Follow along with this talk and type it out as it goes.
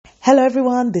Hello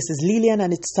everyone, this is Lillian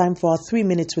and it's time for our 3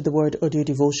 minutes with the word audio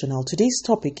devotional. Today's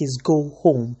topic is go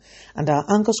home, and our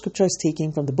anchor scripture is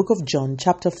taken from the book of John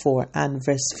chapter 4 and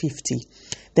verse 50.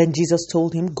 Then Jesus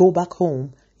told him, "Go back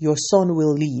home, your son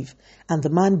will live." And the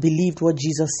man believed what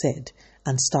Jesus said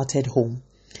and started home.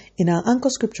 In our anchor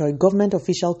scripture, a government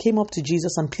official came up to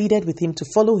Jesus and pleaded with him to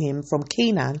follow him from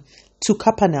Canaan to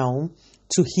Capernaum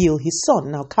to heal his son.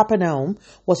 Now, Capernaum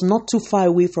was not too far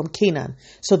away from Canaan,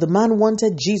 so the man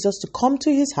wanted Jesus to come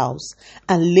to his house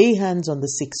and lay hands on the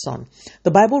sick son.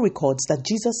 The Bible records that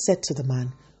Jesus said to the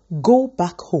man, "Go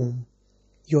back home,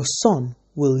 your son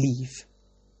will live."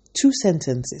 2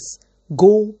 sentences.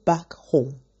 Go back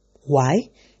home. Why?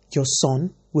 Your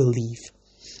son will live.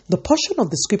 The portion of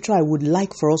the scripture I would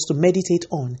like for us to meditate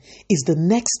on is the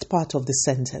next part of the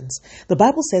sentence. The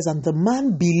Bible says, "And the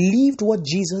man believed what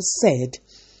Jesus said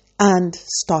and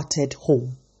started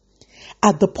home."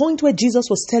 At the point where Jesus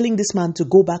was telling this man to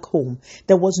go back home,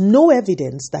 there was no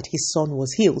evidence that his son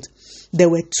was healed. There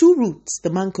were 2 routes the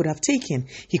man could have taken.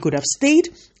 He could have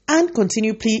stayed and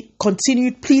continued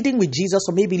pleading with Jesus,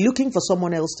 or maybe looking for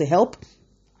someone else to help,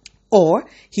 or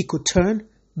he could turn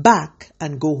back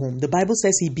and go home. The Bible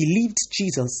says he believed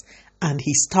Jesus and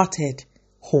he started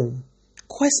home.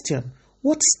 Question: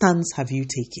 what stance have you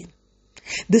taken?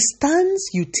 The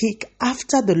stance you take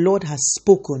after the Lord has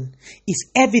spoken is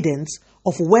evidence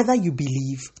of whether you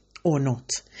believe or not.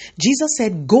 Jesus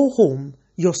said, "Go home,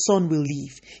 your son will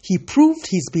live." He proved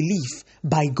his belief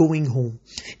by going home.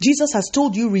 Jesus has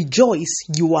told you, "Rejoice,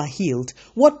 you are healed."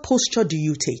 What posture do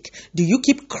you take? Do you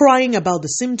keep crying about the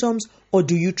symptoms, or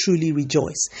do you truly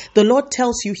rejoice? The Lord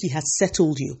tells you he has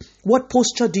settled you. What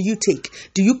posture do you take?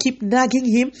 Do you keep nagging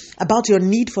him about your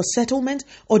need for settlement,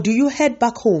 or do you head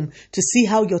back home to see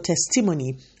how your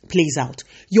testimony plays out?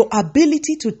 Your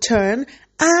ability to turn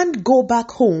and go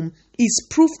back home is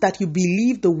proof that you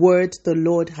believe the word the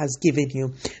Lord has given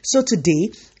you. So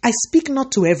today, I speak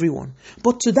not to everyone,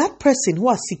 but to that person who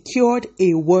has secured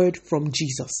a word from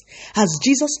Jesus. Has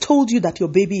Jesus told you that your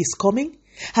baby is coming?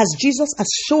 Has Jesus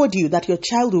assured you that your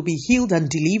child will be healed and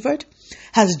delivered?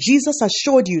 Has Jesus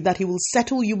assured you that he will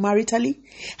settle you maritally?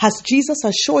 Has Jesus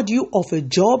assured you of a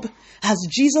job? Has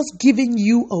Jesus given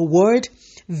you a word?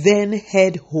 Then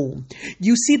head home.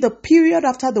 You see, the period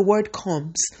after the word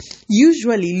comes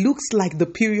usually looks like the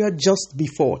period just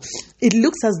before. It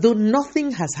looks as though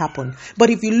nothing has happened. But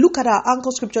if you look at our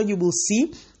anchor scripture, you will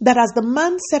see that as the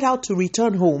man set out to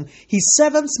return home, his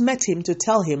servants met him to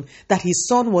tell him that his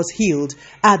son was healed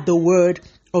at the word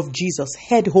of Jesus.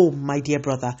 Head home, my dear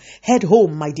brother. Head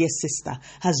home, my dear sister.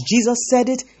 Has Jesus said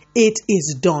it? It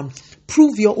is done.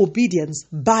 Prove your obedience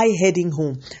by heading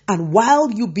home. And while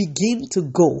you begin to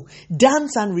go,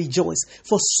 dance and rejoice,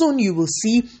 for soon you will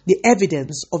see the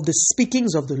evidence of the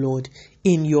speakings of the Lord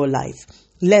in your life.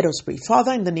 Let us pray.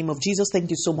 Father, in the name of Jesus,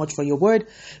 thank you so much for your word.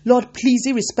 Lord, please,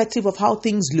 irrespective of how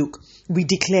things look, we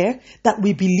declare that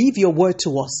we believe your word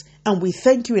to us, and we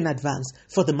thank you in advance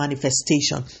for the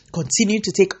manifestation. Continue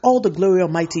to take all the glory,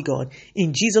 Almighty God.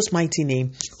 In Jesus' mighty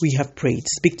name, we have prayed.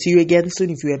 Speak to you again soon.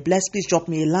 If you are blessed, please drop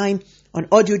me a line on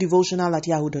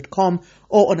audiodevotional@yahoo.com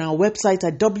or on our website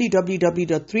at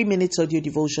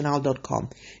www.3minutesaudiodevotional.com.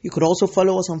 You could also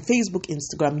follow us on Facebook,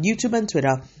 Instagram, YouTube, and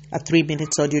Twitter at 3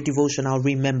 Minutes Audio Devotional.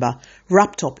 Remember,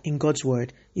 wrapped up in God's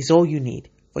word is all you need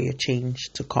for your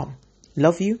change to come.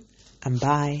 Love you and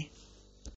bye.